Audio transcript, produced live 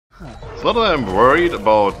It's not that I'm worried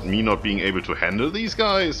about me not being able to handle these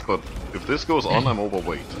guys, but if this goes on, I'm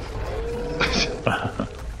overweight.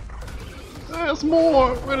 There's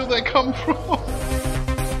more! Where did they come from?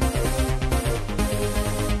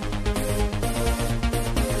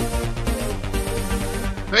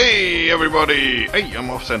 Hey everybody! Hey,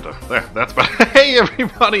 I'm off center. There, that's better. Hey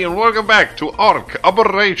everybody and welcome back to ARK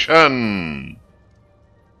Aberration!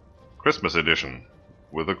 Christmas edition.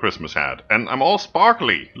 With a Christmas hat. And I'm all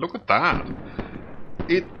sparkly. Look at that.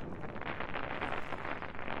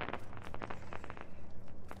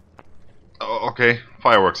 Oh, okay,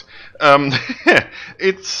 fireworks.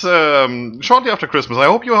 It's shortly after Christmas. I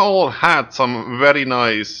hope you all had some very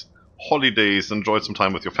nice holidays, enjoyed some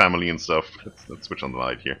time with your family and stuff. Let's switch on the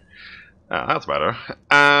light here. That's better.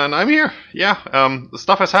 And I'm here. Yeah, the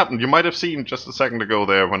stuff has happened. You might have seen just a second ago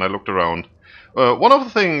there when I looked around. One of the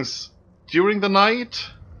things, during the night,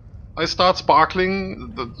 I start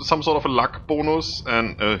sparkling, some sort of a luck bonus,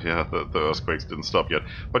 and yeah, the earthquakes didn't stop yet.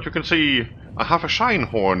 But you can see I have a shine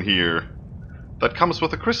horn here that comes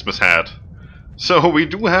with a Christmas hat. So we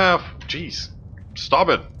do have... Jeez, stop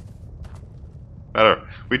it. Better.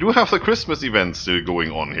 We do have the Christmas event still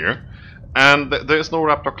going on here. And there's no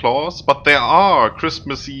raptor claws, but there are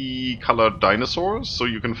Christmassy colored dinosaurs, so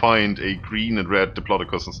you can find a green and red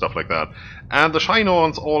Diplodocus and stuff like that. And the shine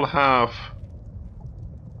horns all have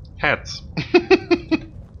hats.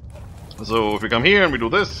 So if we come here and we do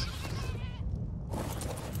this,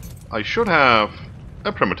 I should have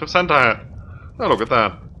a primitive Santa hat. Now look at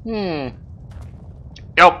that.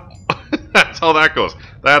 Yep. That's how that goes.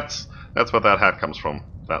 That's where that hat comes from.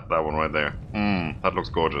 That one right there. That looks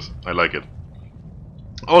gorgeous. I like it.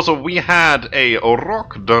 Also, we had a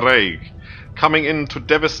rock drake coming in to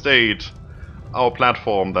devastate our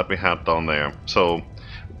platform that we had down there. So,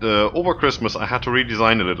 over Christmas I had to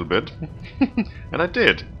redesign a little bit. And I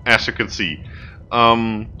did, as you can see.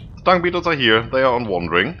 The dung beetles are here. They are on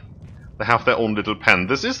wandering. They have their own little pen.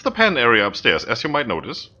 This is the pen area upstairs, as you might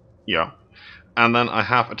notice. Yeah. And then I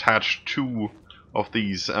have attached two of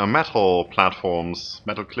these metal platforms,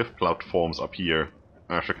 metal cliff platforms up here,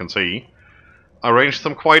 as you can see. Arranged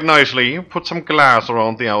them quite nicely, put some glass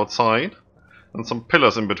around the outside, and some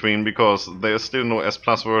pillars in between, because there's still no S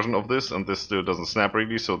Plus version of this, and this still doesn't snap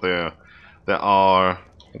really, so there are...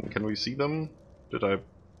 Can we see them? Did I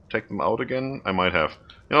take them out again? I might have.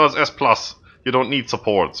 You know, it's S Plus. You don't need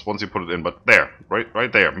supports once you put it in, but there,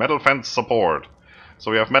 right there, metal fence support.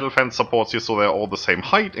 So we have metal fence supports here, so they're all the same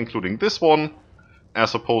height, including this one,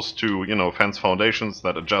 as opposed to, you know, fence foundations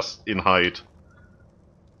that adjust in height.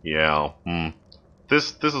 Yeah,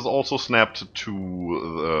 This is also snapped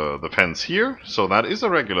to the fence here, so that is a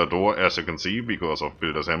regular door, as you can see, because of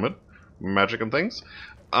Builder's Helmet, magic and things.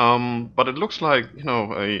 But it looks like, you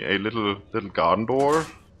know, a little garden door.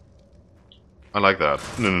 I like that.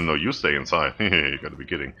 No, you stay inside. You gotta be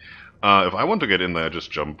kidding. If I want to get in there, just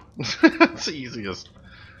jump. It's the easiest.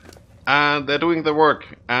 And they're doing the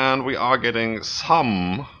work, and we are getting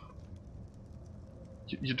some...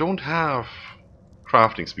 You don't have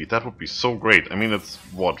crafting speed. That would be so great. I mean, it's,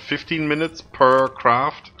 what, 15 minutes per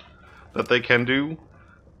craft that they can do?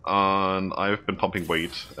 And I've been pumping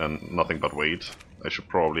weight, and nothing but weight. I should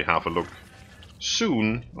probably have a look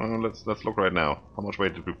soon. Let's look right now. How much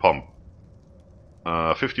weight did we pump?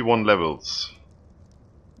 51 levels.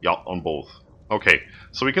 Yeah, on both. Okay,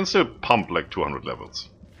 so we can still pump like 200 levels.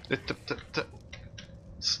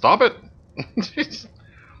 Stop it!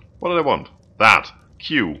 What did I want? That.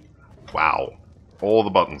 Q. Wow. All the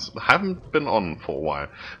buttons. Haven't been on for a while.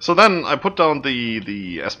 So then I put down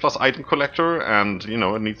the S Plus item collector, and, you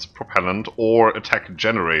know, it needs propellant or attack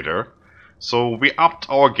generator. So we upped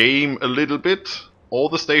our game a little bit. All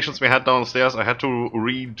the stations we had downstairs, I had to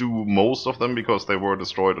redo most of them because they were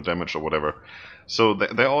destroyed or damaged or whatever. So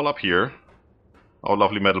they're all up here. Our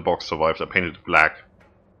lovely metal box survived. I painted it black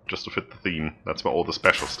just to fit the theme. That's where all the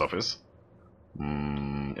special stuff is.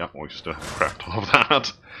 Yeah, we still have to craft all of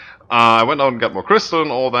that. I went out and got more crystal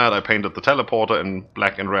and all that. I painted the teleporter in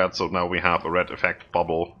black and red, so now we have a red effect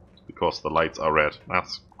bubble because the lights are red.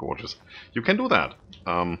 That's gorgeous. You can do that.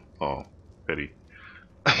 Oh, pity.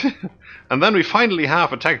 And then we finally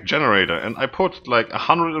have attack generator, and I put like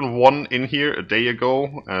 101 in here a day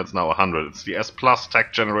ago, and it's now 100. It's the S Plus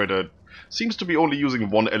attack generator. It seems to be only using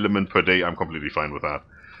one element per day. I'm completely fine with that.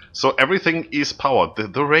 So everything is powered.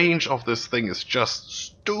 The range of this thing is just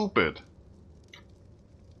stupid.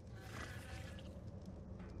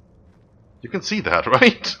 You can see that,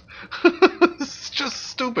 right? It's just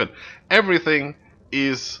stupid. Everything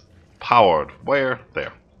is powered. Where?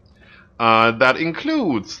 There. That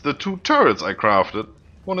includes the two turrets I crafted.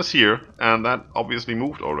 One is here, and that obviously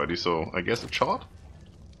moved already, so I guess it shot?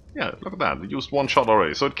 Yeah, look at that. It used one shot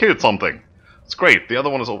already, so it killed something. It's great. The other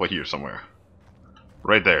one is over here somewhere.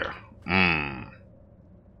 Right there.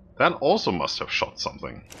 That also must have shot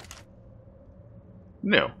something.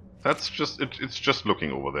 No. That's just, it's just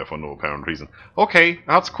looking over there for no apparent reason. Okay,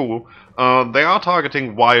 that's cool. They are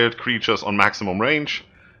targeting wild creatures on maximum range,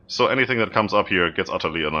 so anything that comes up here gets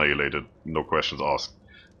utterly annihilated. No questions asked.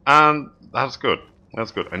 And that's good.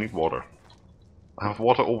 That's good. I need water. I have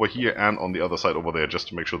water over here and on the other side over there, just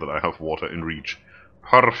to make sure that I have water in reach.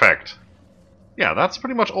 Perfect. Yeah, that's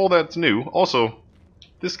pretty much all that's new. Also,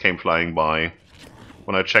 this came flying by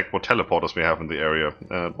when I checked what teleporters we have in the area.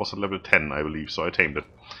 It was at level 10, I believe, so I tamed it.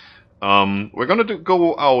 We're gonna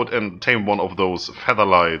go out and tame one of those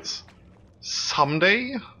featherlights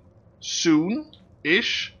someday?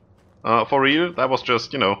 Soon-ish? For real, that was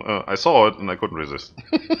just, you know, I saw it and I couldn't resist.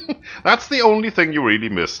 That's the only thing you really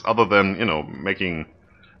missed, other than, you know, making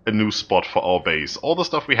a new spot for our base. All the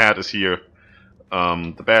stuff we had is here.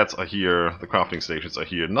 The beds are here, the crafting stations are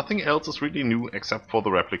here. Nothing else is really new except for the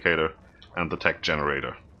replicator and the tech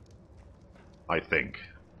generator. I think.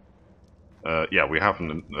 Yeah, we have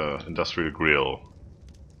an industrial grill.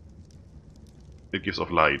 It gives off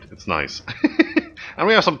light, it's nice. And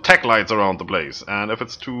we have some tech lights around the place, and if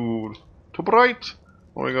it's too bright,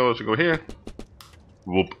 we're going to go here.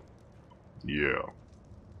 Whoop. Yeah.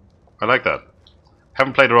 I like that.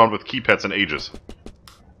 Haven't played around with keypads in ages.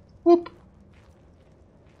 Whoop.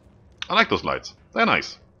 I like those lights. They're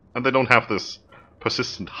nice. And they don't have this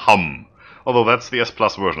persistent hum. Although that's the S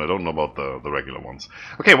Plus version, I don't know about the regular ones.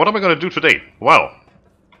 Okay, what am I going to do today? Well,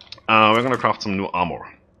 we're going to craft some new armor.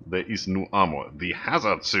 There is new armor. The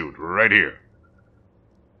hazard suit, right here.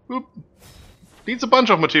 Boop. Needs a bunch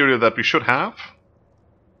of material that we should have.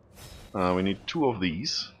 We need 2 of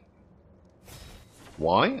these.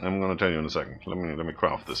 Why? I'm going to tell you in a second. Let me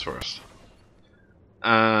craft this first.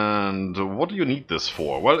 And what do you need this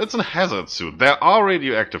for? Well, it's a hazard suit. There are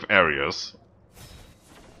radioactive areas.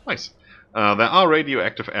 Nice. There are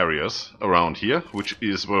radioactive areas around here, which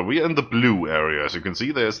is, well, we're in the blue area. As you can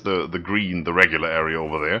see, there's the green, the regular area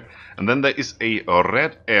over there. And then there is a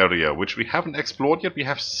red area, which we haven't explored yet. We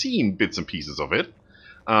have seen bits and pieces of it.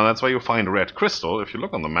 That's where you find red crystal. If you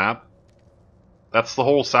look on the map, that's the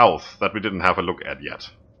whole south that we didn't have a look at yet.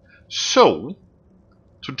 So,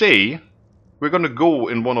 today, we're going to go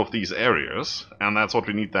in one of these areas, and that's what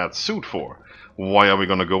we need that suit for. Why are we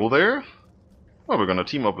going to go there? Well, we're going to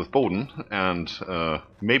team up with Bowden, and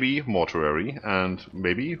maybe Mortuary, and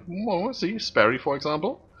maybe, well, let's see, Sperry, for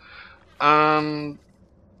example. And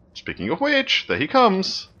speaking of which, there he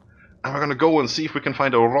comes. And we're going to go and see if we can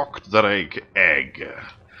find a rock drake egg.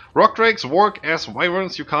 Rock drakes work as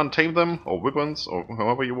wyverns. You can't tame them, or wyverns, or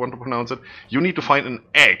however you want to pronounce it. You need to find an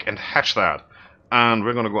egg and hatch that. And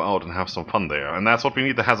we're going to go out and have some fun there. And that's what we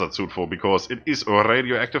need the hazard suit for, because it is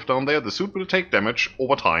radioactive down there. The suit will take damage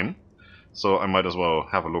over time. So I might as well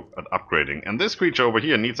have a look at upgrading. And this creature over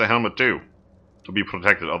here needs a helmet too, to be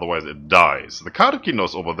protected, otherwise it dies. The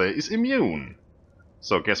Karkinos over there is immune.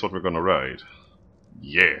 So guess what we're gonna ride?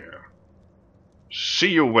 Yeah.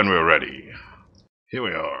 See you when we're ready. Here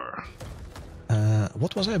we are.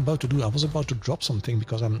 What was I about to do? I was about to drop something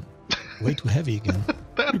because I'm way too heavy again.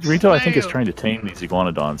 Rito, I think, is trying to tame these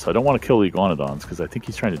iguanodons. So I don't want to kill the iguanodons because I think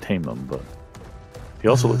he's trying to tame them, but he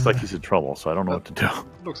also looks like he's in trouble, so I don't know what to do.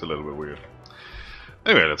 Looks a little bit weird.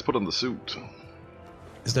 Anyway, let's put on the suit.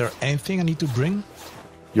 Is there anything I need to bring?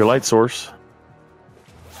 Your light source.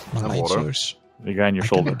 My light water. source. The guy on your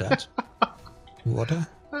shoulder. That. Water.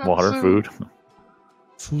 Water, food.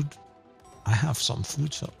 Food. I have some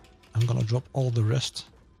food, so I'm gonna drop all the rest.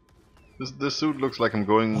 This suit looks like I'm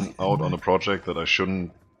going out on a project that I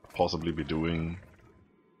shouldn't possibly be doing.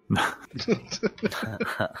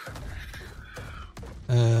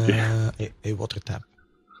 A water tap.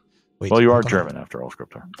 Wait, Well, you are German after all,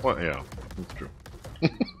 Scryptar. Well, yeah, that's true.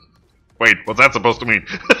 Wait, what's that supposed to mean?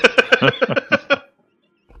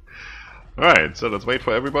 Alright, so let's wait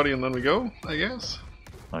for everybody and then we go, I guess.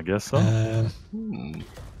 I guess so.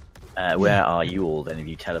 Where are you all then? Have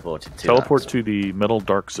you teleported to? Teleport to the middle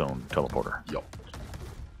dark zone teleporter. Yup.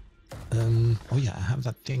 Oh yeah, I have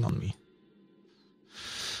that thing on me.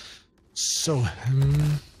 So,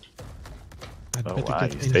 I'd Oh, better wow,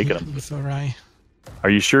 get he's in taking here him. before I... Are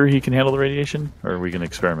you sure he can handle the radiation? Or are we going to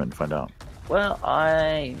experiment and find out? Well,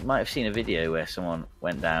 I might have seen a video where someone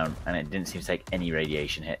went down and it didn't seem to take any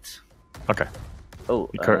radiation hits. Okay. Oh,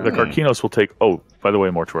 The Karkinos will take... Oh, by the way,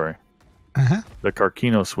 Mortuary. Uh-huh. The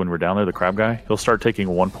Karkinos, when we're down there, the crab guy, he'll start taking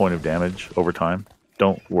 1 point of damage over time.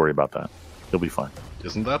 Don't worry about that. He'll be fine.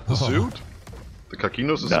 Isn't that the suit? The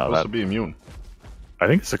Carcinos is No, supposed that- to be immune. I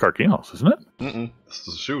think it's the Carcinos, isn't it? This is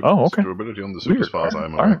the suit. Oh, It's okay. durability on the suit Weird. as far as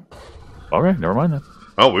I'm All aware. right. Okay, never mind then.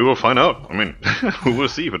 Oh, we will find out. I mean, we will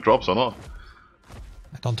see if it drops or not.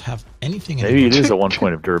 I don't have anything Maybe it anymore. is at 1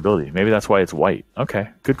 point of durability. Maybe that's why it's white. Okay,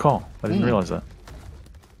 good call. I didn't realize that.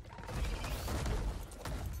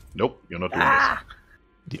 Nope, you're not doing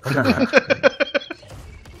The other one. this.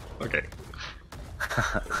 Okay.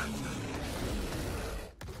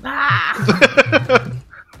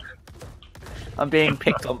 I'm being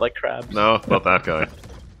picked on by crabs. No, not that guy.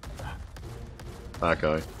 That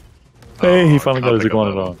guy. Hey, Oh, he I finally can't got his pick up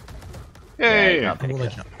that iguanodon. one. Yay! Yeah, I will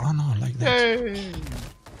let you know. Oh no, like that. Yay!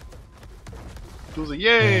 Do the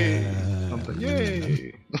yay! Something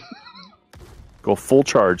yay! Go full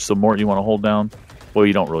charge. So more you want to hold down. Well,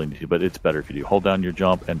 you don't really need to, but it's better if you do. Hold down your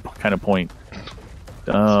jump and kind of point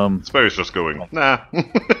Sperry's just going, nah.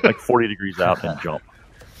 like 40 degrees out and jump.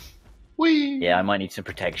 Whee! Yeah, I might need some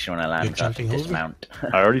protection when I land. You're So I have to jumping over? dismount.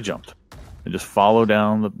 I already jumped. And just follow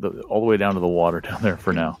down all the way down to the water down there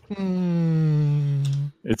for now.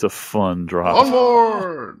 It's a fun drop.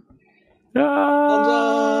 Onward! Ah!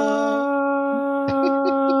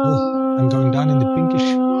 Oh, I'm going down in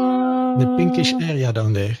the pinkish area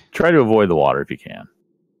down there. Try to avoid the water if you can.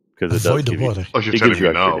 Because it does Avoid the give you, water. Oh, you're it telling gives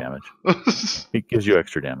you me extra now. damage. It gives you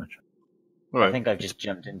extra damage. I Right. think I've just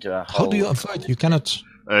jumped into a How hole. do you avoid? You cannot.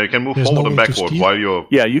 You can move There's forward no and way to backward steer? while you're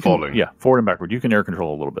Yeah, you can. falling. Yeah, forward and backward. You can air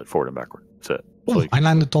control a little bit, forward and backward. That's it. So Oh, you I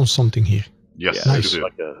landed on something here. Yes, Yeah, you it's do.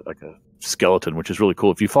 like a skeleton, which is really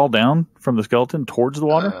cool. If you fall down from the skeleton towards the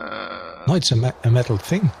water, No, it's a metal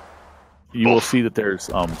thing. you will see that there's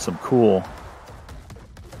some cool.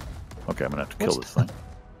 Okay, I'm gonna have to kill What's this thing.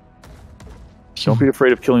 Don't be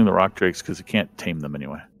afraid of killing the rock drakes because you can't tame them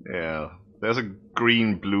anyway. Yeah. There's a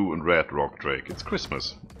green, blue, and red rock drake. It's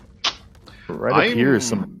Christmas. Right up here is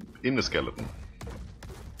some. in the skeleton.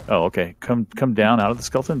 Oh, okay. Come down out of the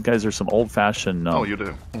skeleton, guys. There's some old-fashioned Oh, you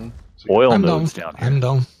do. oil I'm down. nodes down here. I'm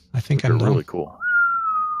down. I think They're I'm down. really cool.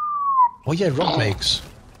 Oh yeah, rock drakes.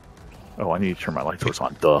 Oh, I need to turn my light source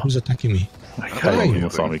on. Duh. Who's attacking me? I don't got know it almost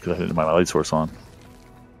anything. on me because I didn't have my light source on.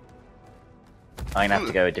 I'm gonna have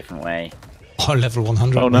to go a different way. Oh, level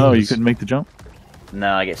 100. Oh no, you minus. couldn't make the jump.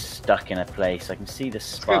 No, I get stuck in a place. I can see the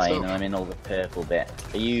spine, stuff. and I'm in all the purple bit.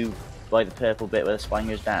 Are you by the purple bit where the spine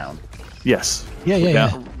goes down? Yes. Yeah, yeah,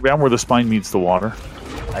 yeah. Down where the spine meets the water.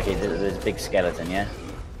 Okay, there's a big skeleton, yeah?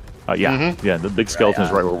 Yeah, yeah. The big skeleton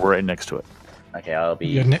is Right, right where we're right next to it. Okay, I'll be...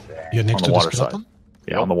 You're next On to the the water skeleton. side.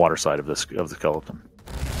 Yeah, on the water side of the skeleton.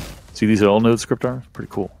 See these oil nodes, Scryptar? Pretty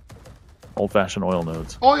cool. Old-fashioned oil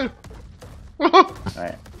nodes. Oil!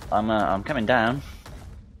 Right, I'm coming down.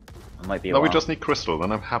 I might be a Now we while. just need crystal,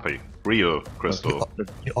 then I'm happy. Real crystal.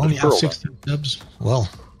 You only have pearl 16 subs. Well,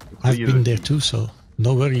 I've you- been there too, so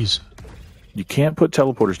no worries. You can't put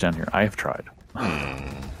teleporters down here. I have tried.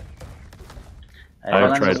 I've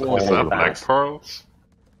tried all Is all that the black pearls?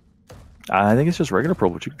 I think it's just regular pearl,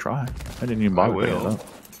 but you can try. I didn't even bother picking it will.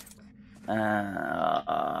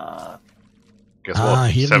 up. Guess Ah,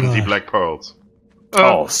 what? here you 70 are. black pearls.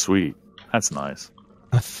 Oh, sweet. That's nice.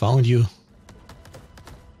 I found you.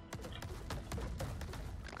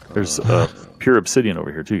 There's pure obsidian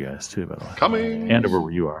over here too, guys, too, by the way. Coming! And over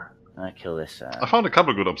where you are. I kill this. I found a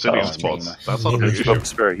couple good obsidian Oh, spots. nameless. That's not a big Nameless. issue. Oh,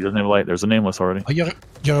 Sperry, he doesn't have a light. There's a nameless already. Oh, you're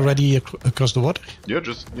already across the water? Yeah,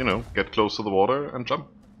 just, get close to the water and jump.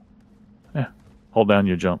 Yeah. Hold down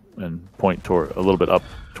your jump and point toward a little bit up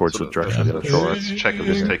towards So the direction of the other So shore. let's check if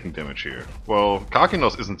it's taking damage here. Well,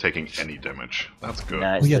 Karkinos isn't taking any damage. That's good.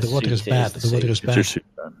 No, Oh it's yeah, the water suit, is it bad. the The water suit. is It's your bad. suit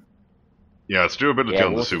then. Yeah, it's durability Yeah,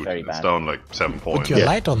 on the water's suit. very It's bad. down like 7 Put points. your Yeah.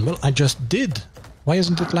 light on. Well, I just did. Why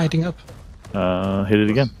isn't it lighting up? Hit it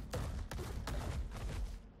again.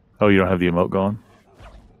 Oh, you don't have the emote going?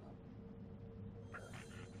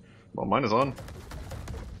 Well, mine is on.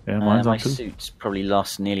 Yeah, mine's my on too. suit's probably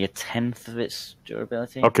lost nearly 1/10 of its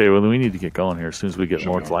durability. Okay, well, then we need to get going here as soon as we get Should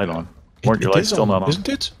Mord's be on, light yeah. on. Mort, your It light's is still on, not on. isn't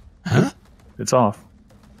it? Huh? It's off.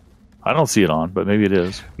 I don't see it on, but maybe it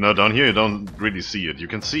is. No, down here you don't really see it. You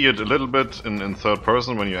can see it a little bit in third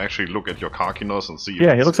person when you actually look at your Karkinos and see if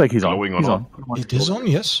Yeah, he it's looks like he's on. glowing or He's not. on. Put him on It your is shoulder. on,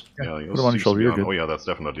 yes. Yeah, Put it on your shoulder, you're good. Oh yeah, that's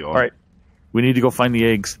definitely on. All right. We need to go find the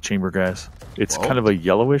eggs chamber, guys. It's Well. kind of a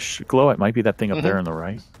yellowish glow. It might be that thing up there on the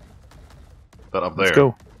right. That up there. Let's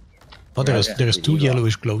go. Oh, there is two you are.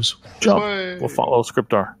 yellowish glows. Jump. way. We'll follow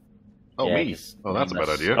Scryptar. Oh, Yeah, me. it's Oh, that's a bad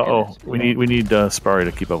nameless. idea. Uh-oh. We need Sparry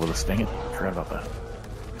to keep up with us. Dang it. I forgot about that.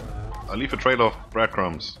 I leave a trail of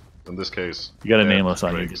breadcrumbs. In this case. You got a Yeah, nameless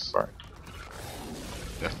on you, drakes. Sparry.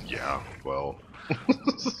 Yeah, well.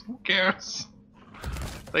 Who cares?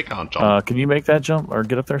 They can't jump. Can you make that jump or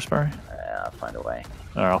get up there, Sparry? I'll find a way.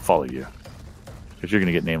 All right, I'll follow you. Because you're going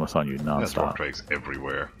to get nameless on you There's rock non-stop. drakes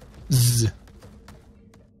everywhere. Zzz.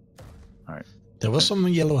 Alright. There was some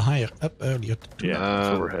yellow higher up earlier. Yeah, that's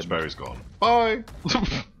where we're heading. Sperry's gone. Bye!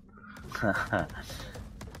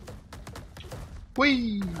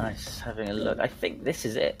 Whee! Nice, having a look. I think this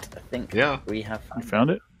is it. I think we have You found found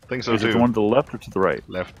it? Think so Is it too. the one to the left or to the right?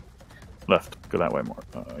 Left. Left. Go that way more.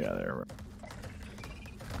 Oh, yeah, there.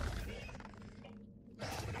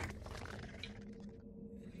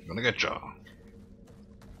 Gonna get ya.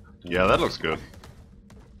 Yeah, that looks good.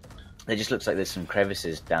 It just looks like there's some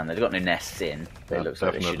crevices down there. They've got no nests in, but it That looks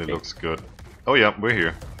like they should definitely be. looks good. Oh yeah, we're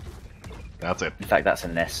here. That's it. In fact, that's a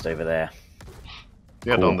nest over there.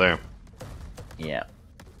 Yeah, Cool. down there. Yeah.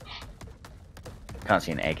 Can't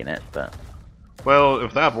see an egg in it, but Well,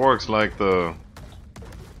 if that works like the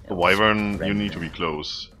it'll wyvern, you render. need to be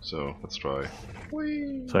close. So let's try.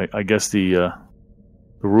 Whee! So I guess the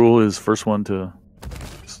rule is first one to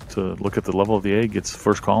look at the level of the egg gets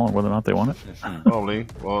first call on whether or not they want it. Probably.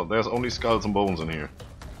 Well, there's only skulls and bones in here.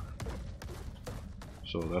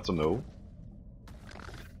 So that's a no.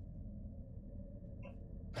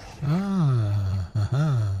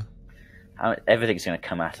 Everything's going to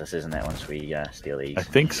come at us, isn't it, once we steal these? I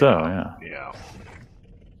think so, yeah. Yeah.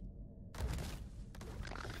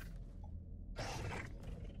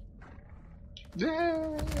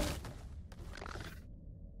 Yeah.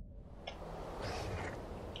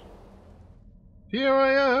 Here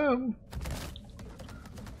I am.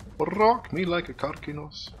 Rock me like a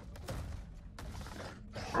carquinos.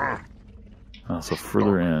 So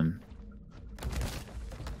further in.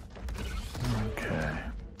 Okay.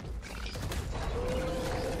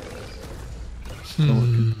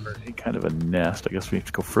 Any kind of a nest. I guess we have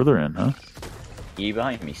to go further in, huh? Are you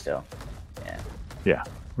behind me still? Yeah. Yeah.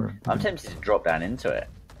 I'm tempted to drop down into it.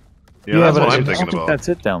 Yeah, that's but what I I'm don't thinking think about. that's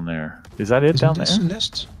it down there. Is that it down Isn't this a there?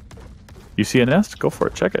 nest? You see a nest? Go for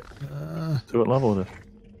it. Check it. See what level it is.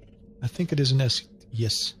 I think it is a nest.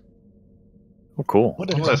 Yes. Oh, cool.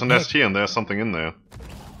 What Oh, there's a nest here and there's something in there.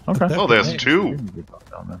 Okay. That- Oh, there's Hey. two.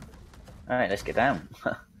 Down then. Alright, let's get down.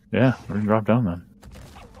 Yeah, we're gonna drop down then.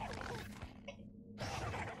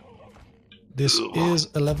 This is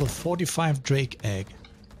a level 45 Drake egg.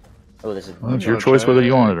 Oh, there's a... Well, it's your choice whether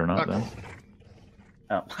you want it or not. Then.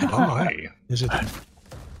 Oh. I don't know. Hi. Is it?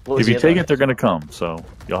 What was If you the other take one? it, they're gonna come. So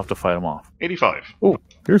you'll have to fight them off. 85. Oh,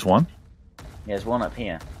 here's one. Yeah, there's one up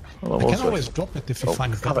here. Oh, I well, can always drop it if you Oh,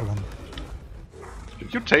 find a better one.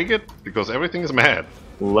 Did you take it? Because everything is mad.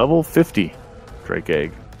 level 50 Drake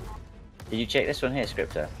egg. Did you check this one here,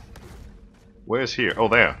 Scryptar? Where's here? Oh,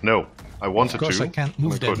 there. No. I wanted Of course, to. I can't I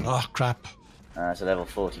move them. couldn't. Oh, crap. It's a level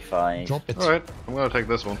 45. Drop it. Alright, I'm gonna take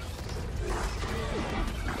this one.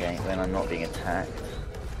 Okay, when I'm not being attacked.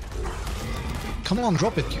 Come on,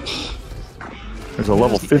 drop it. There's a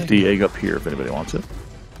level the 50 egg up here if anybody wants it.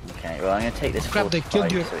 Okay, well I'm going to take this Crap, they 45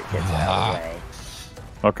 killed you. so it gets it out of the way.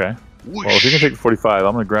 Okay. Well, if you can take the 45,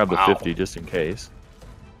 I'm gonna grab the Wow. 50 just in case.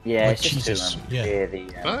 Yeah, Oh, it's just Jesus, to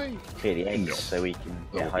yeah. Hi. clear the eggs No. so we can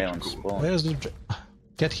That get would high be on cool. spawn. Where's the...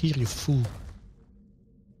 Get here, you fool.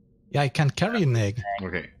 Yeah, I can't carry an egg.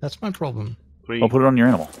 Okay. That's my problem. 3. I'll put it on your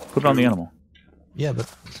animal. Put it on the animal. Yeah,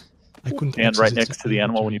 but I couldn't... And access right it next to the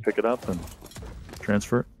animal when you inventory. pick it up and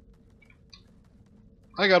transfer it.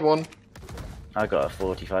 I got one. I got a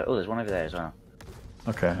 45. Oh, there's one over there as well.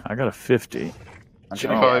 Okay, I got a 50. I'm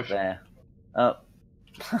trying to get up 75. there. Oh,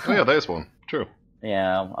 Oh yeah, there's one. True.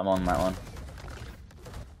 yeah, I'm on that one.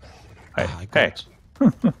 Hey, Ah, I got hey,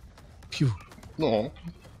 it. Phew. No.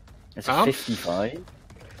 It's a Ow. 55.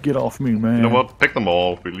 get off me, man. You know what? Pick them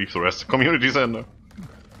all. We leave the rest. Community center.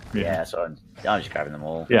 Yeah, so I'm just grabbing them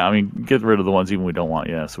all. Yeah, I mean, get rid of the ones even we don't want,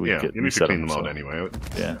 yeah, so we Yeah, get you need to reset clean them out so- anyway.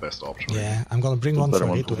 It's Yeah. the best option. Yeah, I'm gonna bring one better for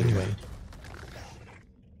one Hito for you. anyway.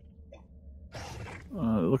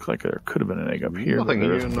 It looks like there could have been an egg up here. but Nothing there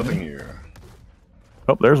here, isn't nothing any. here.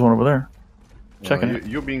 Oh, there's one over there. Checking it.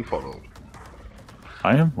 You're being followed.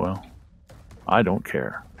 I am? Well, I don't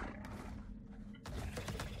care.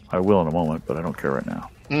 I will in a moment, but I don't care right now.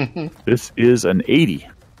 Mm-hmm. This is an 80.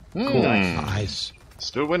 Nice.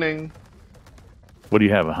 Still winning. What do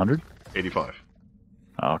you have, 100? 85.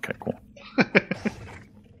 Oh, okay, cool.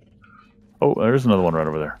 Oh, there's another one right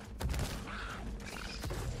over there.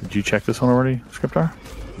 Did you check this one already, Scryptar?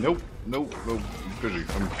 Nope. Busy.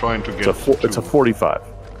 I'm trying to get. It's a 45.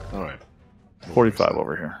 All right. 45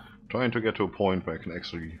 over here. Trying to get to a point where I can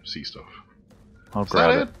actually see stuff. I'll Is grab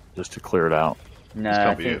that it just to clear it out. No, This I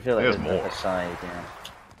can't be think it. feel like There's there's more. another side, yeah.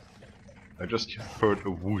 I just heard a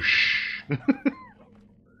whoosh.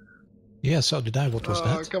 Yeah, so did I. What was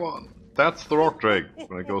that? Come on. That's the rock drake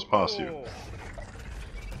when it goes past you.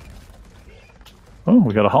 Oh,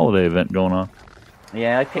 we got a holiday event going on.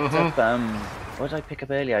 Yeah, I picked up. What did I pick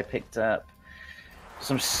up earlier? I picked up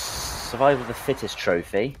some Survival of the Fittest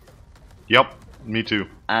trophy. Yep, me too.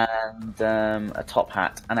 And a top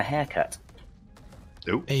hat and a haircut.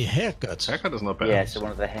 Ooh. A haircut. Haircut is not bad. Yeah, so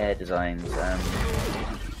one of the hair designs, a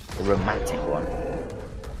romantic one.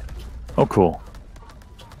 Oh, cool.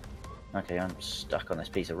 Okay, I'm stuck on this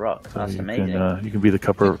piece of rock. So That's you amazing. Can, you can be the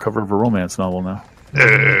cover of a romance novel now.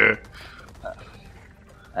 Yeah,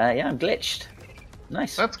 I'm glitched.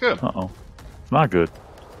 Nice. That's good. Uh-oh. It's not good.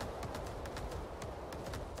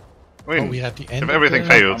 I mean, we at the end if of everything the-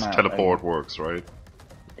 fails, I'm out, teleport works, right?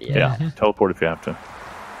 Yeah. Teleport if you have to.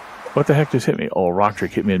 What the heck just hit me? Oh, a rock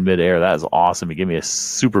trick hit me in midair. That is awesome. He gave me a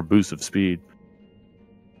super boost of speed.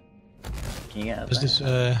 Can you get up Does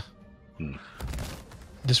there? this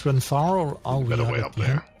this run far, or are we Better at way the up end?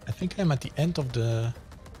 there. I think I'm at the end of the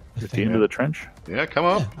At the end of the trench? Yeah, come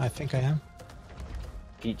up. Yeah, I think I am.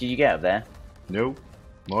 Did you get up there? No,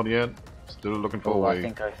 not yet. Still looking for a Oh, way. I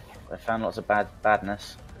think I found lots of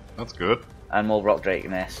badness. That's good. And more rock drake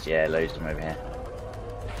nests. Yeah, loads of them over here.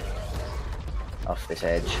 Off this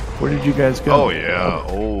edge. Where did you guys go? Oh yeah.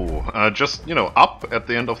 Oh, just up at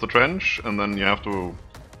the end of the trench, and then you have to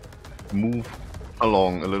move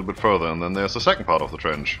along a little bit further, and then there's the second part of the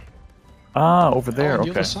trench. Ah, over there. on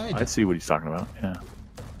the Okay. other side. I see what he's talking about. Yeah.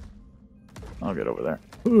 I'll get over there.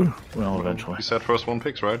 Ooh, well, eventually. You said first one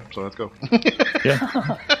picks, right? So let's go.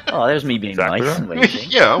 Yeah. Oh, there's me being Exactly nice right. and waiting.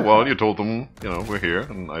 Yeah. Well, you told them, we're here,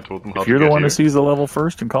 and I told them how If to you're the get one here. that sees the level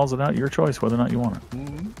first and calls it out, your choice whether or not you want it.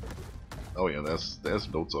 Oh yeah, there's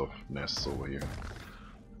loads of nests over here.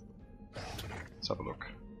 Let's have a look.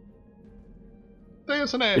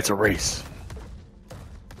 There's an egg. It's a race.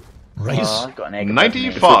 Race. Oh, I've got an egg. above me.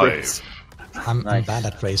 95. I'm nice. bad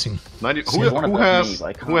at racing. 90. See, Who, there's one who above has me, but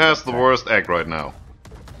I can't who has get the there. worst egg right now?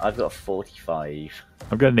 I've got a 45.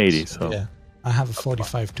 I've got an 80, so. Yeah, I have a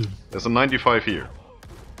 45 too. There's a 95 here.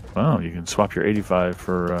 Well, you can swap your 85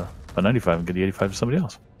 for a 95 and get the 85 to somebody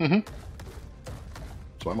else. So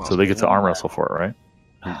I'm So they get to arm wrestle for it, right?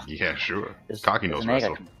 Yeah, sure. There's, Cocky there's knows an egg I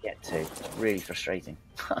wrestle. can get to. It's really frustrating.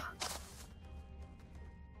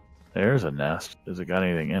 There's a nest. Has it got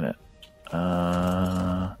anything in it?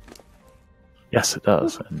 Yes, it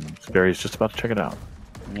does. And Barry's just about to check it out.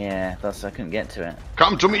 Yeah, I couldn't get to it.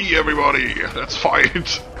 Come to me, everybody! Let's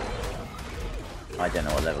fight! I don't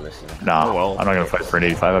know what level this is. Nah, Oh, well. I'm not going to fight for an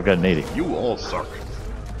 85. I've got an 80. You all suck.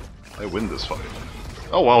 I win this fight.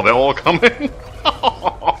 Oh well, they're all coming.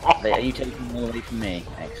 Are you taking them all away from me?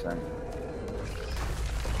 Excellent.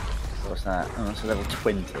 What's that? Oh, that's a level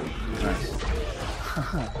 20. Nice.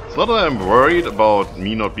 It's not that I'm worried about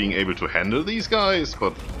me not being able to handle these guys,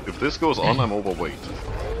 but if this goes on, I'm overweight.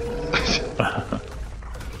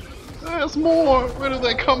 There's more! Where do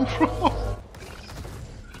they come from?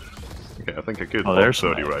 Okay, I think I killed Oh, about there's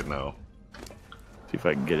 30 some. right now. See if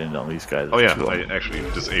I can get in on these guys. Oh yeah, Two of I them. actually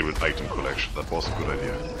disabled item collection. That was a good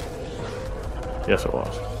idea. Yes, it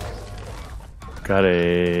was. Got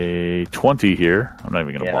a 20 here. I'm not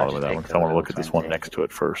even going to Yeah, bother just with that take one because the I want to look level at this one 20. next to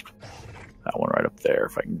it first. That one right up there,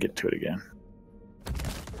 if I can get to it again.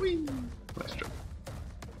 Nice job.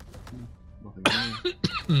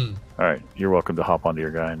 Nothing All right, you're welcome to hop onto your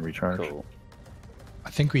guy and recharge. Cool. I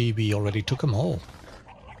think we already took them all.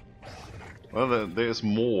 Well, there's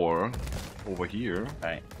more over here.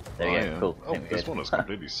 Alright. There we go. yeah. Cool. Oh, I think we're this good. one is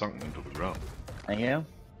completely sunken into the ground. There you go.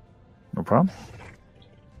 No problem.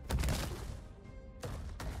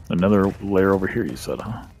 Another layer over here, you said,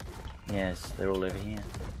 huh? Yes, they're all over here.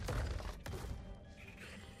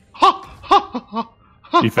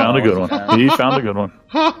 He found a good one. He found a good one.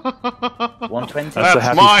 120. That's the That's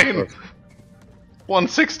happy mine! score.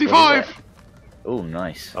 165! Oh,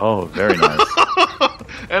 nice. Oh, very nice.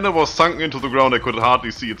 And it was sunken into the ground. I could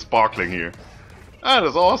hardly see it sparkling here. That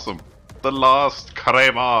is awesome. The last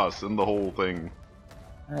cremas in the whole thing.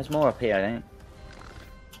 There's more up here, I think.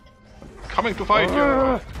 Coming to fight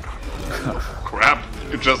you! Crap!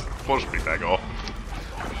 It just pushed me back off.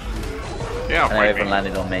 Yeah, And fight everyone me.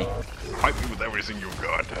 landed on me. Fight me with everything you've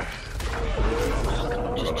got.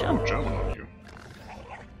 Just jump. German on you.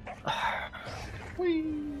 Whee.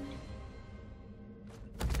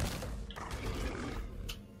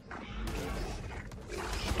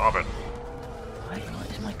 Stop it. Wait, what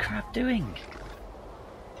is my crab doing?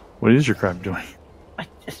 What is your crab doing? I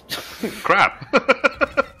just... Crap!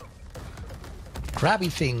 Crabby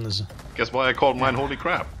things. Guess why I called mine Holy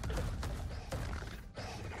Crap?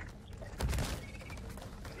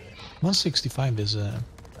 165 is a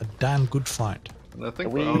damn good find. And I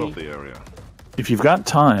think We- we're out of the area. If you've got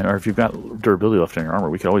time, or if you've got durability left in your armor,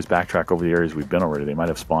 we could always backtrack over the areas we've been already. They might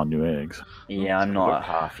have spawned new eggs. Yeah, I'm not at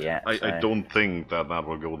half yet. I don't think that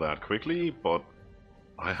will go that quickly, but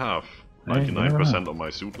I have Hey, 99% of my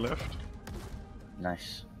suit left.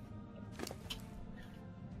 Nice.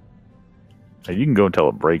 Hey, you can go until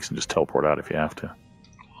it breaks and just teleport out if you have to.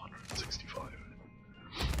 165.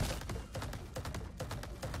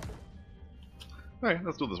 Alright,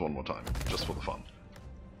 let's do this one more time, just for the fun.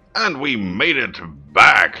 And we made it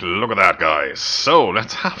back! Look at that, guys! So,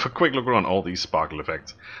 let's have a quick look around all these sparkle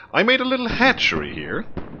effects. I made a little hatchery here.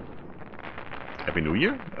 Happy New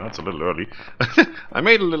Year? That's a little early. I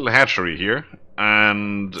made a little hatchery here,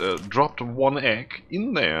 and dropped one egg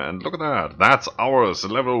in there, and look at that. That's ours,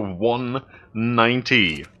 level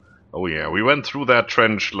 190. Oh yeah, we went through that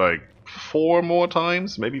trench like 4 more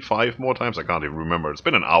times, maybe 5 more times, I can't even remember. It's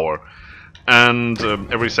been an hour. And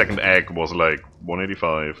every second egg was like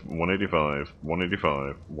 185, 185,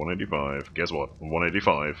 185, 185. Guess what?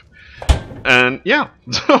 185. And yeah,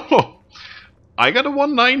 so I got a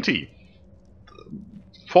 190.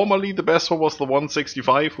 Formerly the best one was the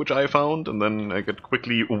 165, which I found, and then I got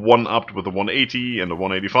quickly one-upped with the 180 and the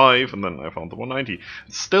 185, and then I found the 190.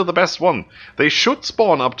 It's still the best one. They should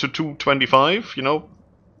spawn up to 225, you know.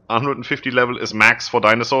 150 level is max for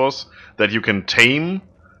dinosaurs that you can tame.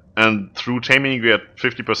 And through taming you get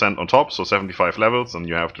 50% on top, so 75 levels, and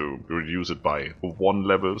you have to reduce it by 1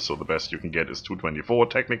 level, so the best you can get is 224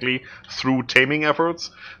 technically, through taming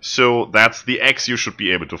efforts. So that's the X you should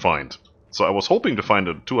be able to find. So I was hoping to find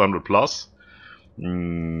a 200 plus.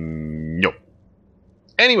 No.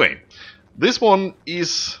 Anyway, this one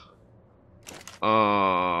is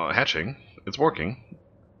hatching. It's working.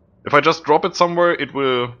 If I just drop it somewhere, it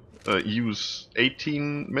will use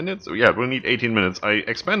 18 minutes. Yeah, it will need 18 minutes. I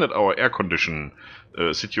expanded our air condition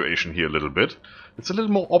situation here a little bit. It's a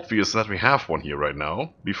little more obvious that we have one here right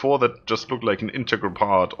now. Before, that just looked like an integral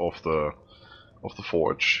part of the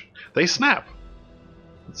forge. They snap.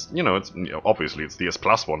 It's, obviously it's the S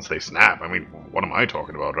Plus ones. They snap. I mean, what am I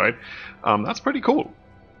talking about, right? That's pretty cool.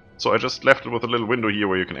 So I just left it with a little window here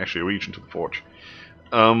where you can actually reach into the forge.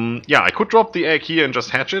 Yeah, I could drop the egg here and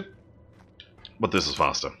just hatch it, but this is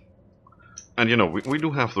faster. And we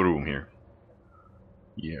do have the room here.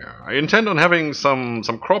 Yeah, I intend on having some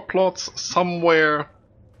crop plots somewhere,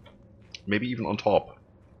 maybe even on top.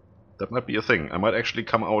 That might be a thing. I might actually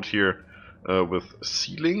come out here with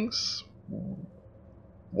ceilings.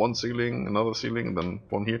 One ceiling, another ceiling, and then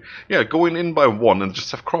one here. Yeah, going in by one and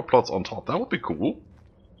just have crop plots on top. That would be cool.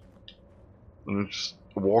 And just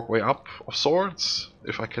a walkway up of sorts,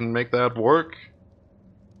 if I can make that work.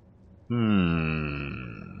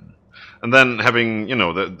 And then having,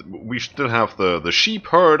 we still have the sheep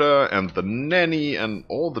herder and the nanny and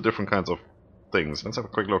all the different kinds of things. Let's have a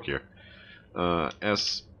quick look here.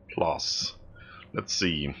 S plus. Let's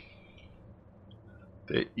see.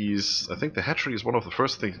 There is, I think the hatchery is one of the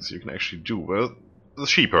first things you can actually do. Well, the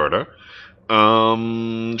sheep herder.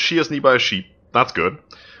 Shears nearby sheep. That's good.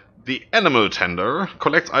 The animal tender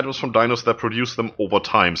collects items from dinos that produce them over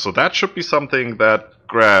time. So that should be something that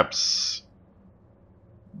grabs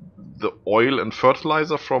the oil and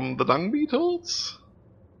fertilizer from the dung beetles?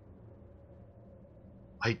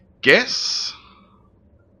 I guess?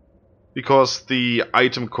 Because the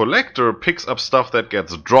item collector picks up stuff that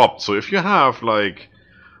gets dropped. So if you have, like,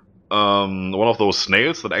 one of those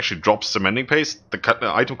snails that actually drops cementing paste, the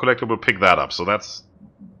item collector will pick that up. So that's,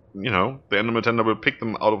 the animal tender will pick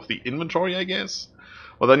them out of the inventory, I guess.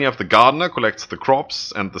 Well, then you have the gardener, collects the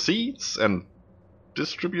crops and the seeds, and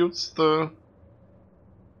distributes the...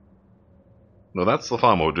 No, that's the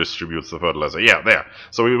farmer who distributes the fertilizer. Yeah, there.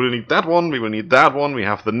 So we will need that one, we will need that one. We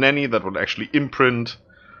have the nanny that will actually imprint.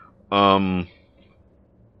 That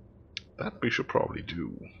we should probably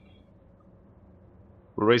do.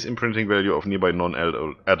 We'll raise imprinting value of nearby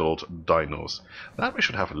non-adult dinos. That we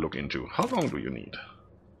should have a look into. How long do you need?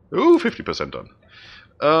 Ooh, 50% done.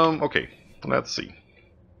 Okay, let's see.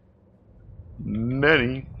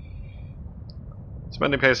 Nanny.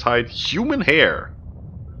 Spending paste height. Human hair.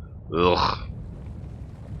 Ugh.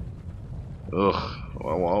 Ugh.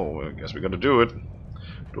 Well, I guess we gotta do it.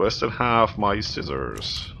 Do I still have my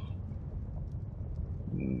scissors?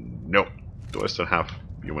 Nope. Do I still have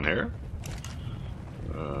human hair?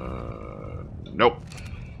 Nope.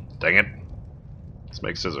 Dang it. Let's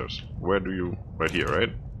make scissors. Where do you... Right here,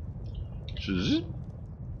 right?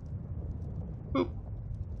 Boop.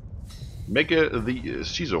 Make the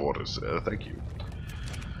scissors. Thank you.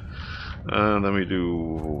 And then we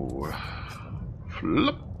do...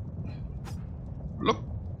 Flip. Flip.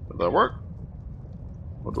 Does that work?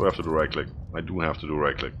 Or do I have to do right click? I do have to do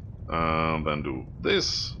right click. Then do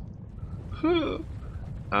this.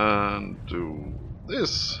 And do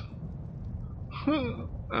this.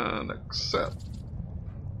 And accept.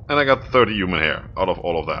 And I got 30 human hair out of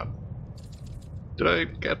all of that. Did I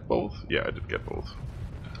get both? Yeah, I did get both.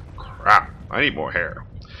 Crap, I need more hair.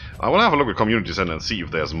 I will have a look at Community Center and see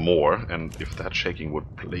if there's more, and if that shaking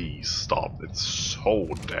would please stop. It's so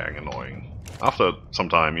dang annoying. After some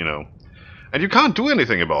time, you know. And you can't do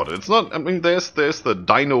anything about it. It's not, I mean, there's the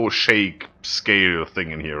dino shake scale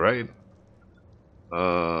thing in here, right?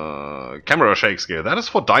 Camera shake scale. That is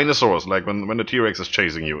for dinosaurs, like when the T-Rex is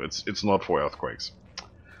chasing you. It's not for earthquakes.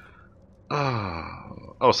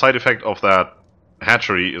 Oh, side effect of that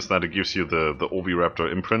hatchery is that it gives you the Oviraptor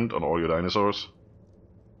imprint on all your dinosaurs.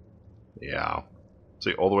 Yeah.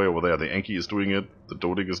 See, all the way over there, the Anki is doing it, the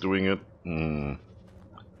Dodig is doing it.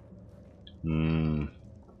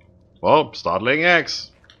 Well, start laying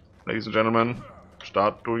eggs, ladies and gentlemen.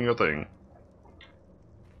 Start doing your thing.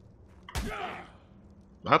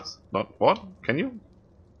 That's not... what? Can you?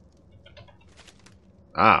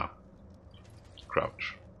 Ah.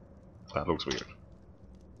 Crouch. That looks weird.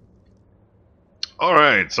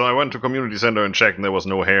 Alright, so I went to Community Center and checked and there was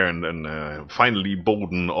no hair, and then finally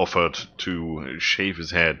Bowden offered to shave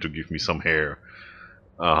his head to give me some hair.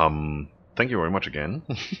 Thank you very much again.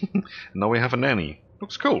 Now we have a nanny.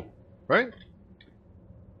 Looks cool, right?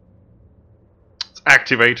 It's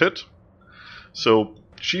activated. So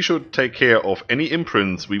she should take care of any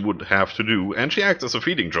imprints we would have to do, and she acts as a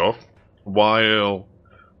feeding trough, while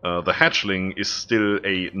the hatchling is still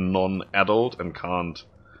a non-adult and can't,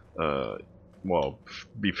 well,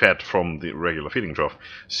 be fed from the regular feeding trough.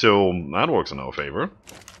 So that works in our favor.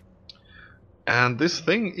 And this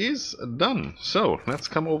thing is done. So let's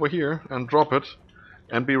come over here and drop it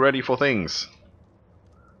and be ready for things.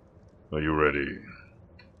 Are you ready?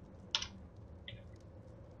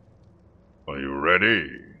 Are you ready?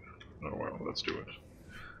 Oh well, let's do it.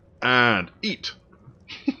 And eat!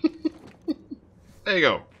 There you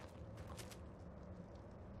go.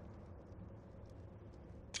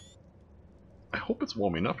 I hope it's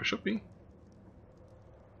warm enough, it should be.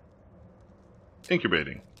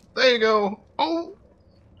 Incubating. There you go! Oh!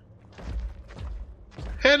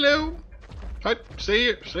 Hello! Hi,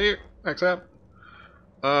 stay here, accept.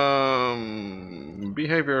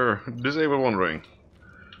 Behavior, disable wandering.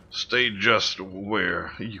 Stay just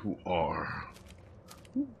where you are.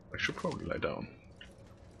 Ooh, I should probably lie down.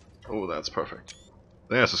 Oh, that's perfect.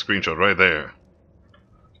 There's a screenshot right there.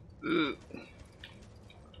 And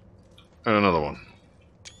another one.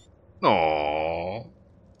 Aww.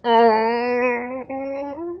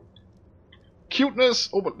 Aww. Cuteness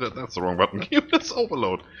that's the wrong button. Cuteness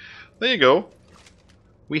overload. There you go.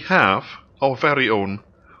 We have our very own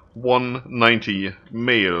 190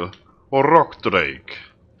 male rock drake.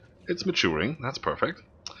 It's maturing. That's perfect.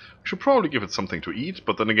 We should probably give it something to eat,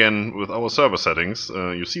 but then again, with our server settings,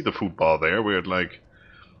 you see the food bar there. We're at like,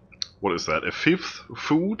 what is that? A fifth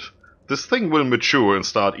food. This thing will mature and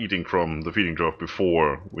start eating from the feeding trough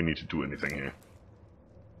before we need to do anything here.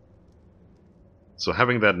 So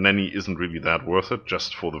having that nanny isn't really that worth it,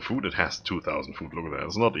 just for the food. It has 2,000 food, look at that.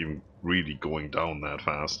 It's not even really going down that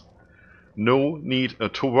fast. No need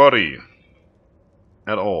to worry.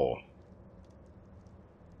 At all.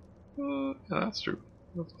 Yeah, that's true.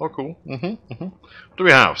 That's all cool. What do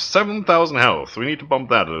we have? 7,000 health. We need to bump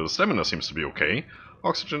that. Stamina seems to be okay.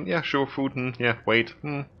 Oxygen, yeah, sure. Food, yeah, weight.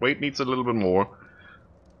 Weight needs a little bit more.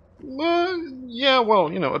 Yeah,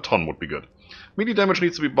 well, you know, a ton would be good. Melee damage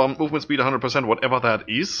needs to be bumped. Movement speed 100%, whatever that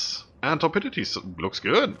is. And torpidity looks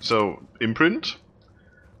good. So, imprint.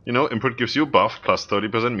 You know, imprint gives you a buff, plus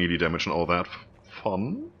 30% melee damage and all that.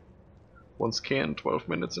 Fun. 1 scan, 12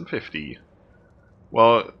 minutes and 50.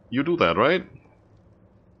 Well, you do that, right?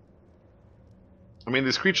 I mean,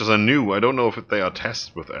 these creatures are new. I don't know if they are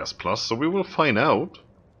tested with S+, so we will find out.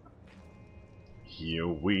 Here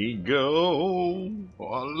we go.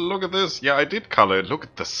 Oh, look at this. Yeah, I did color it. Look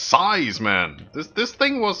at the size, man. This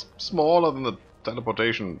thing was smaller than the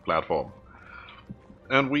teleportation platform.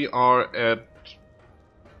 And we are at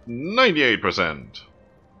 98%.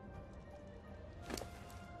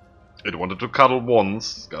 It wanted to cuddle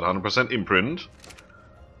once. Got 100% imprint.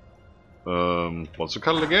 Wants to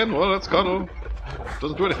cuddle again? Well, let's cuddle.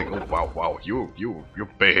 Doesn't do anything. Oh, wow, wow. You're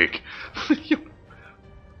big.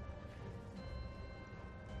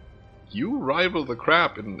 You rival the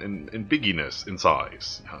crab in bigginess, in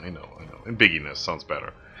size. Yeah, I know. In bigginess, sounds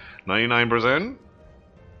better. 99%?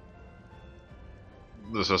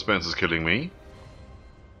 The suspense is killing me.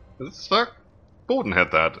 Is it stuck? Bowden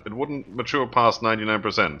had that. It wouldn't mature past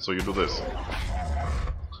 99%, so you do this.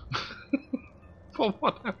 for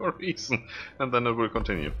whatever reason, and then it will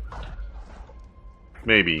continue.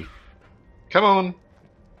 Maybe. Come on!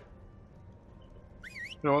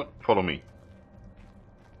 You know what? Follow me.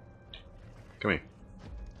 Come here.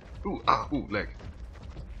 Ooh, ooh, leg.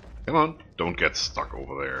 Come on, don't get stuck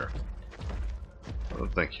over there.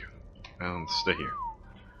 Thank you. And stay here.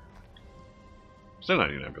 Still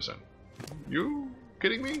 99%. You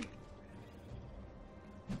kidding me?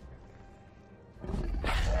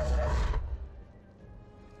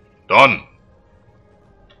 Done!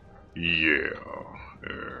 Yeah.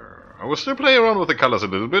 I will still play around with the colors a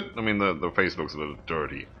little bit. I mean, the face looks a little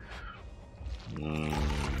dirty.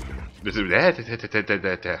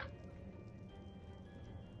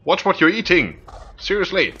 Watch what you're eating!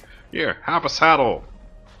 Seriously! Here, have a saddle!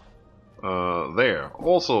 There.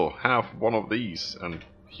 Also, have one of these and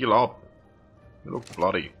heal up. You look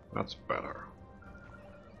bloody. That's better.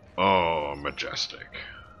 Oh, majestic.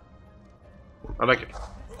 I like it.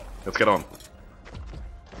 Let's get on.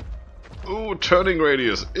 Ooh, turning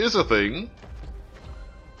radius is a thing.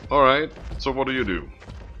 Alright, so what do?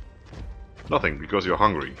 Nothing, because you're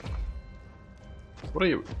hungry. What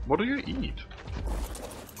do you eat?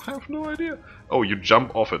 I have no idea. Oh, you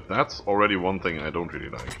jump off it. That's already one thing I don't really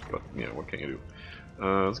like. But yeah, what can you do?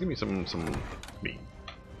 Let's give me some meat.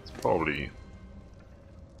 It's probably...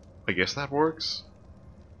 I guess that works.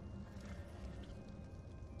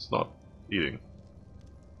 It's not eating.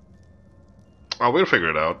 Oh, we'll figure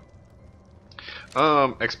it out.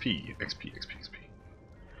 XP.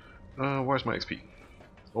 Where's my XP?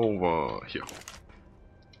 Over here.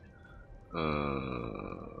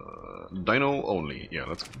 Dino only. Yeah,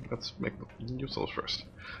 let's use those first.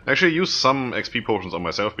 I actually used some XP potions on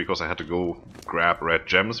myself because I had to go grab red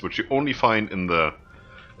gems, which you only find in the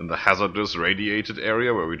hazardous radiated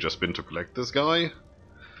area where we just been to collect this guy.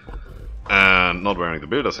 And not wearing the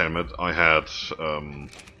builder's helmet, I had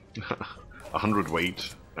 100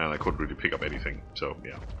 weight, and I couldn't really pick up anything. So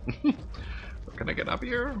yeah. Can I get up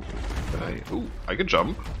here? Ooh, I can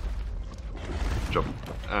jump. Jump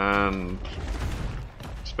and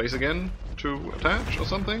space again to attach or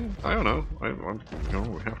something. I don't know. You know,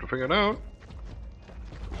 we have to figure it out.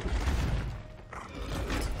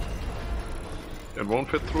 It won't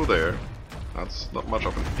fit through there. That's not much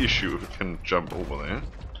of an issue if it can jump over there.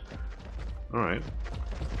 Alright.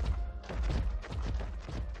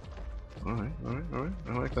 Alright.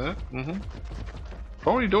 I like that.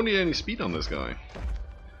 Probably don't need any speed on this guy.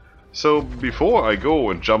 So, before I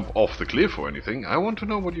go and jump off the cliff or anything, I want to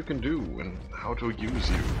know what you can do and how to use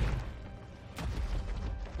you.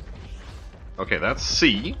 Okay, that's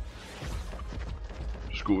C.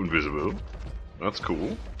 Just go invisible. That's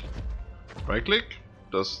cool. Right click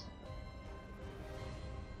does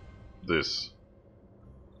this.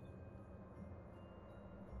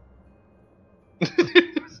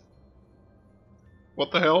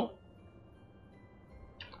 What the hell?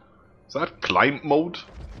 Is that climb mode?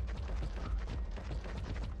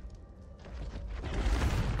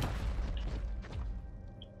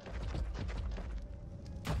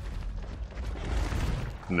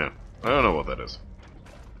 No, I don't know what that is.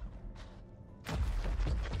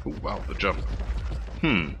 Oh wow, the jump.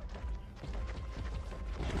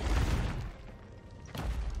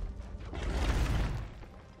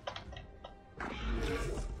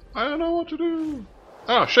 I don't know what to do.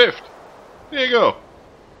 Ah, shift. There you go.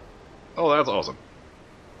 Oh, that's awesome.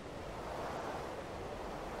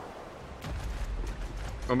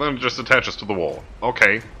 And then it just attaches to the wall.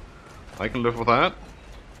 Okay, I can live with that.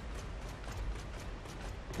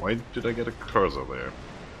 Why did I get a cursor there?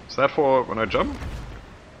 Is that for when I jump?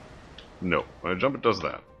 No, when I jump it does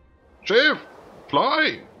that. Shift!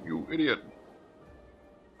 Fly! You idiot!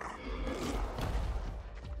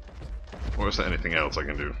 Or is there anything else I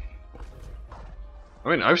can do? I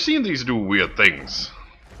mean, I've seen these do weird things.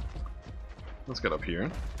 Let's get up here.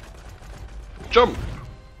 Jump!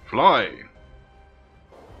 Fly!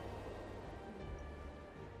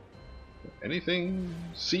 Anything?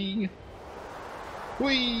 See?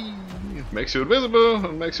 Whee! Makes you invisible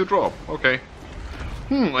and makes you drop. Okay.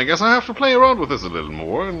 I guess I have to play around with this a little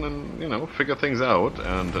more and then, you know, figure things out.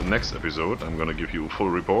 And the next episode, I'm gonna give you a full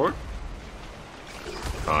report.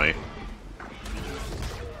 Hi.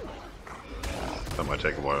 That might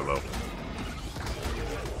take a while though.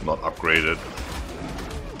 Not upgraded.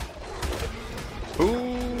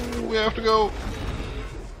 Ooh, we have to go.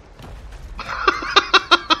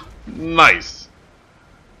 Nice.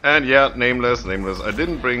 And yeah, nameless. I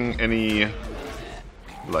didn't bring any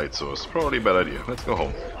light source. Probably a bad idea. Let's go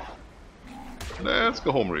home. Let's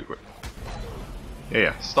go home real quick.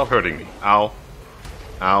 Yeah, stop hurting me. Ow.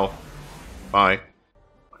 Ow. Bye.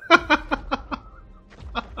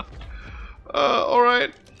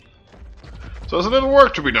 So there's a little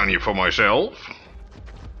work to be done here for myself.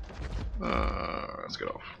 Let's get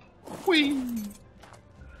off. Whee!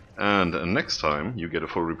 And next time you get a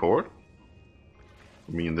full report.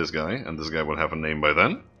 Me and this guy will have a name by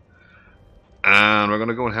then. And we're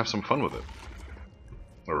gonna go and have some fun with it.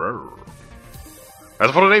 As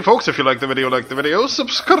for today, folks, if you like the video,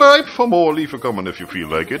 subscribe for more, leave a comment if you feel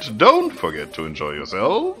like it. Don't forget to enjoy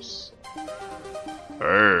yourselves.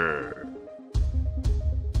 Arr.